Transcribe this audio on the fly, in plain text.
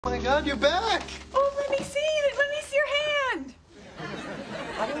Oh my God, you're back! Oh, let me see it. Let me see your hand.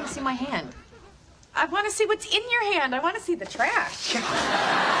 Why do you want to see my hand? I want to see what's in your hand. I want to see the trash. Ew.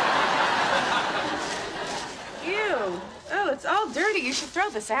 Oh, it's all dirty. You should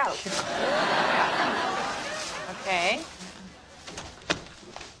throw this out. Okay.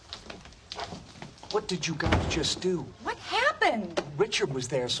 What did you guys just do? What happened? Richard was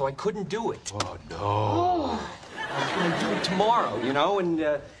there, so I couldn't do it. Oh, no. I was going to do it tomorrow, you know,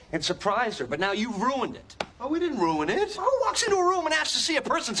 and surprise her, but now you ruined it. Oh, we didn't ruin it. Who walks into a room and asks to see a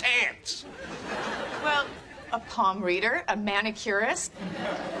person's hands? Well, a palm reader, a manicurist,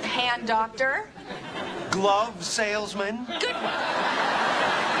 a hand doctor. Glove salesman. Good one.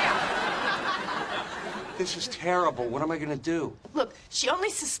 Yeah. This is terrible. What am I going to do? Look, she only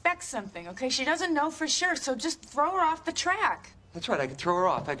suspects something, okay? She doesn't know for sure, so just throw her off the track. That's right. I could throw her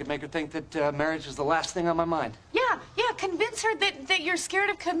off. I could make her think that marriage is the last thing on my mind. Yeah. Convince her that you're scared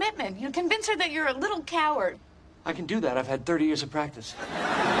of commitment. You know, convince her that you're a little coward. I can do that. I've had 30 years of practice.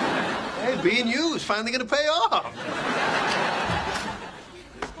 Hey, being you is finally going to pay off.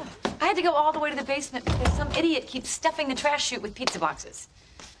 I had to go all the way to the basement because some idiot keeps stuffing the trash chute with pizza boxes.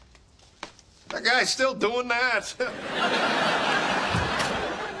 That guy's still doing that.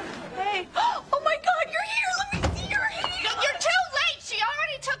 Hey. Oh, my God, you're here. Let me see your hand. You're too late. She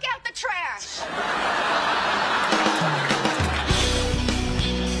already took out the trash.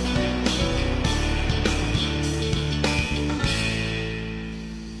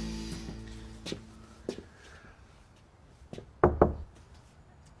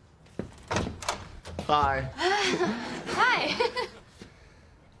 Hi. Hi.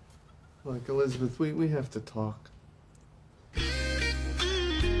 Look, Elizabeth, we have to talk.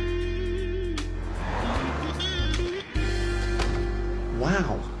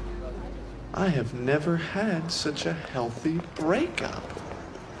 Wow. I have never had such a healthy breakup.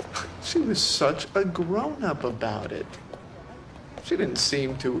 She was such a grown-up about it. She didn't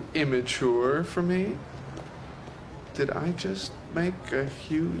seem too immature for me. Did I just make a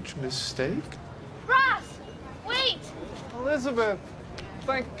huge mistake? Ross, wait! Elizabeth,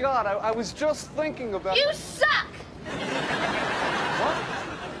 thank God. I was just thinking about... You suck!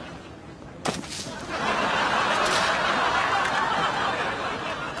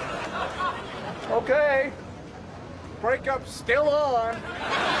 Okay. Breakup's still on.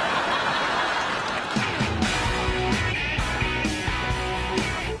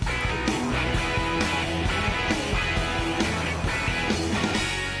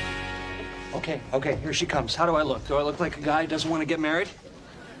 Okay, here she comes. How do I look? Do I look like a guy who doesn't want to get married?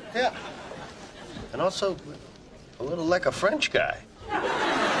 Yeah. And also a little like a French guy. I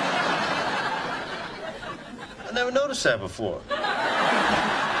never noticed that before.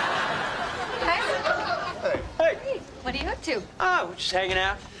 Hi. Hey. Hey, what are you up to? Oh, we're just hanging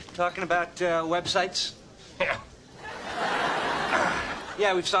out, talking about websites. Yeah.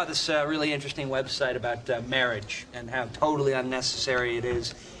 Yeah, we saw this really interesting website about marriage and how totally unnecessary it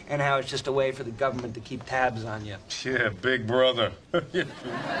is and how it's just a way for the government to keep tabs on you. Yeah, big brother. That's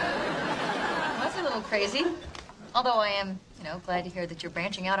a little crazy. Although I am, glad to hear that you're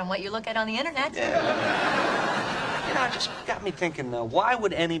branching out on what you look at on the internet. Yeah. You know, it just got me thinking, though, why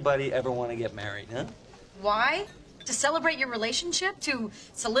would anybody ever want to get married, huh? Why? To celebrate your relationship? To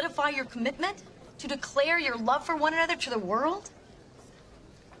solidify your commitment? To declare your love for one another to the world?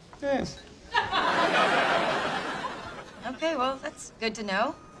 Yes. Okay, well, that's good to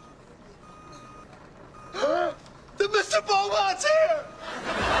know. The Mr. Beaumont's here!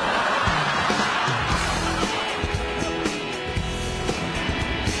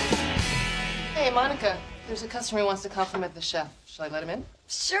 Hey, Monica, there's a customer who wants to compliment the chef. Shall I let him in?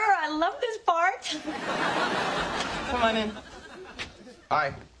 Sure, I love this part. Come on in.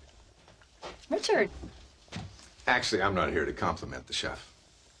 Hi. Richard. Actually, I'm not here to compliment the chef.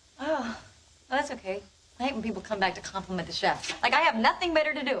 Oh, well, that's okay. I hate when people come back to compliment the chef. Like I have nothing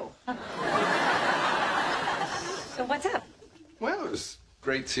better to do. So what's up? Well, it was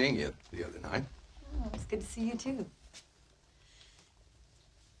great seeing you the other night. Oh, it's good to see you, too.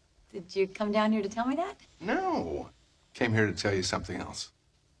 Did you come down here to tell me that? No. Came here to tell you something else.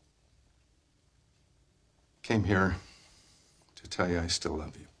 Came here to tell you I still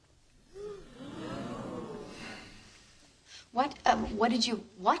love you. What? What did you...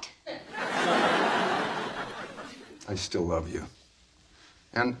 What? I still love you.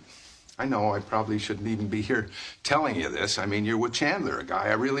 And I know I probably shouldn't even be here telling you this. I mean, you're with Chandler, a guy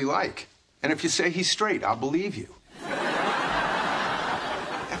I really like. And if you say he's straight, I'll believe you.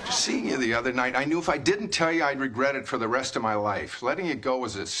 After seeing you the other night, I knew if I didn't tell you, I'd regret it for the rest of my life. Letting you go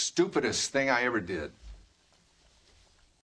was the stupidest thing I ever did.